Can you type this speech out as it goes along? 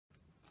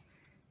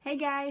Hey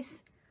guys!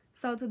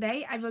 So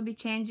today I will be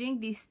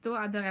changing these two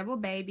adorable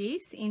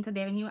babies into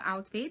their new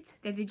outfits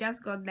that we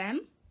just got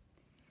them.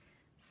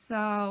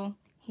 So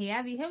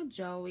here we have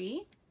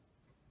Joey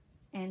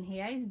and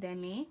here is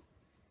Demi.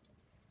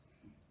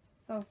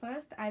 So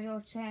first I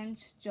will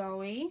change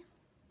Joey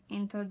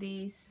into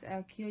this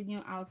cute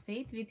new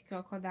outfit with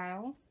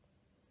crocodile.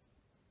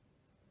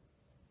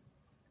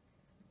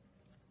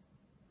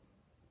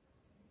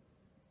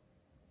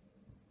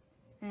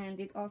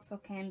 And it also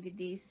came with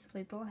this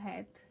little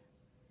hat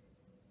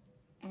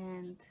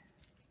and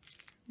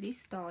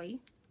this toy.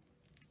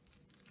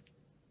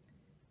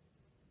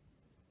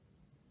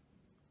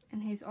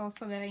 And he's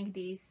also wearing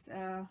this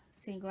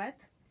singlet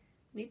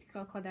with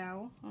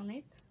crocodile on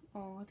it.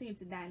 Oh, I think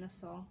it's a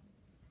dinosaur.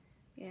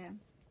 Yeah.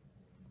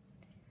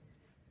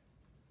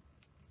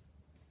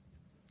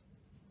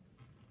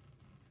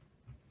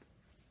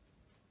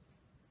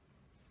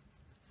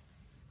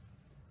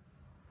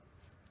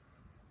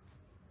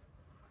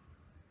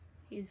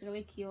 He's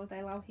really cute.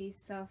 I love his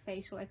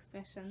facial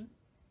expression.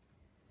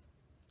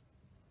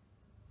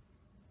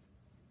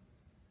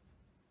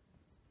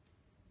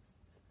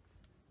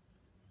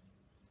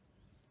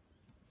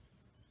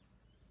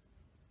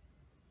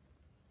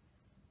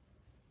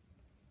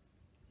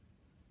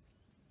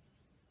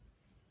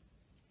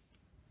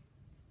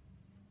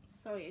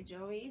 So yeah,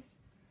 Joey's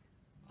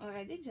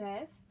already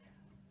dressed.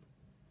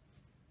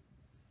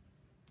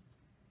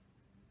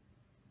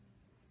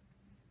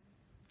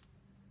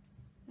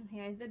 And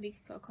here is the big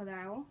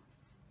crocodile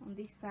on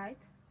this side.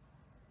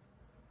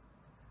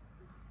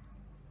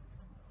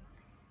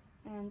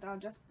 And I'll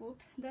just put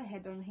the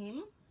head on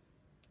him.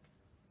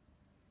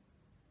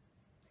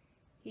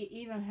 He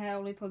even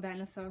have little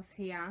dinosaurs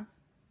here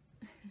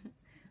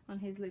on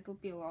his little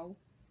pillow.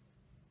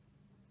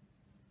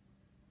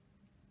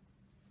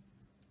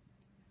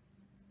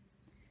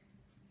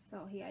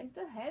 So here is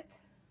the head.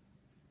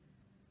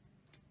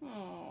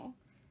 Oh,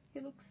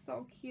 he looks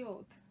so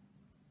cute.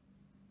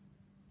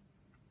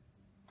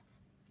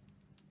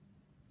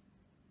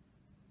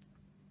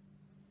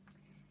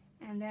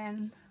 And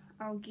then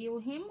I'll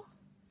give him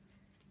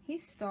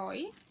his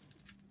toy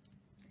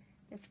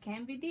that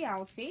came with the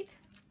outfit.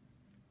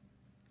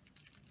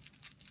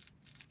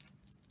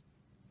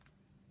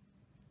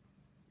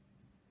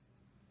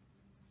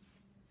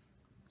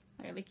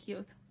 Really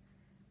cute.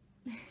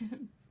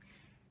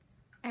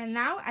 And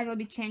now I will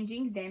be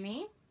changing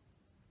Demi.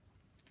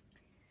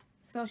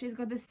 So she's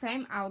got the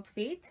same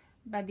outfit,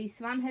 but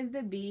this one has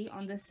the bee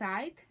on the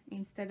side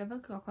instead of a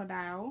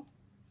crocodile.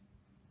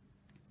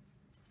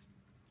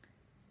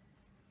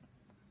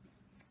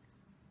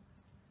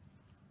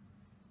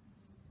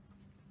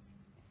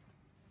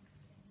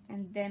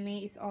 And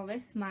Demi is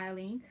always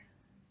smiling.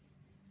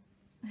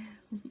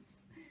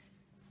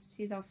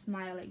 She's a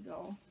smiley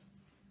girl.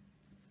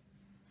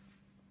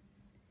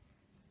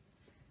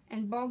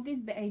 And both these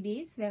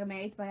babies were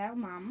made by our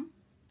mom.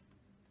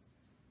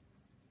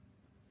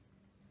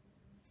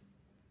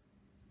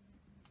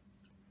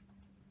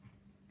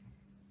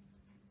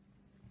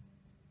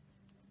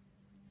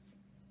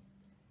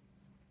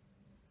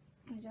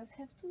 I just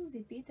have to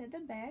zip it at the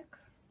back.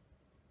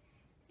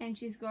 And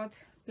she's got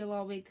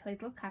pillow with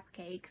little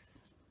cupcakes.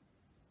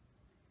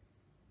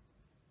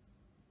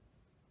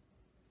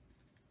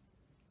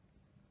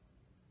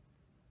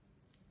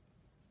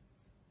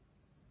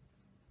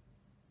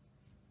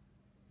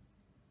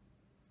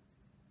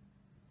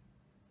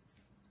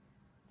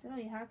 It's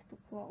very hard to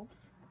close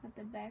at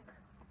the back.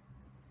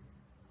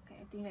 Okay,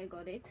 I think I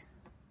got it.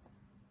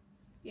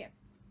 Yep.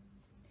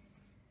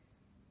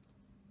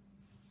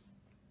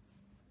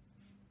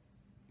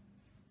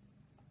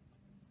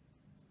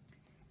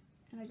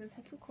 And I just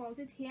have to close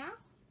it here.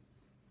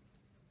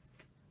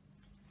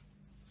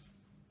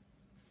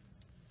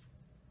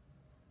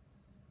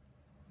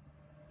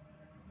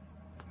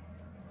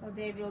 So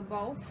they will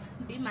both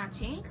be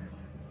matching.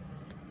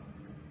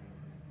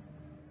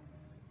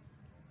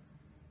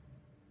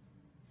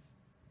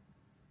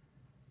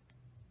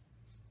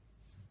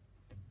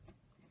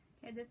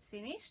 Okay, that's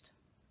finished.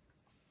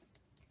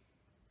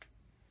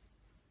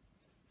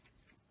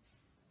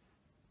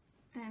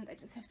 And I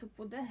just have to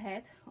put the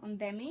head on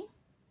Demi.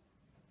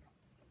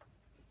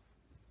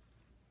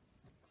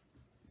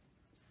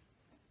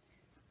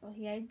 So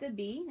here is the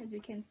bee, as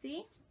you can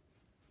see.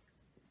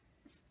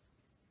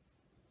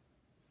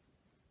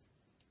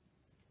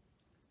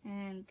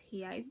 And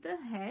here is the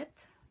head.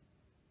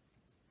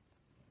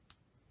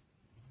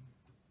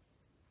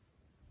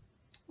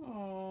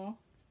 Oh,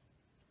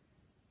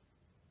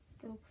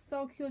 it looks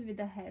so cute with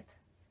the head.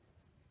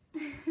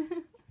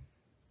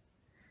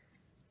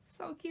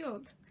 So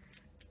cute.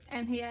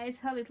 And here is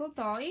her little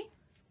toy.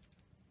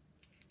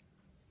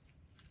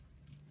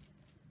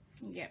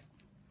 Yep.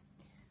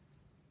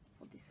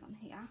 Put this one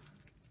here.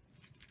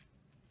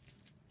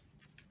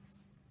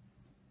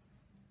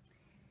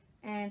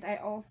 And I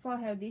also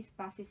have these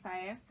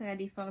pacifiers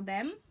ready for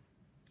them.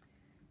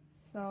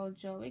 So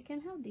Joey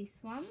can have this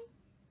one.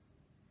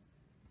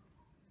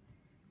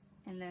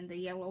 And then the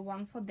yellow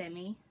one for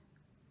Demi.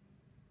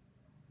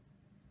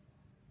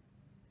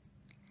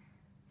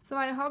 So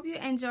I hope you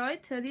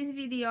enjoyed this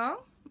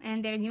video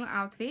and their new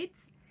outfits,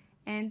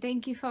 and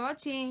thank you for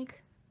watching.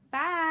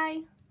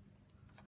 Bye!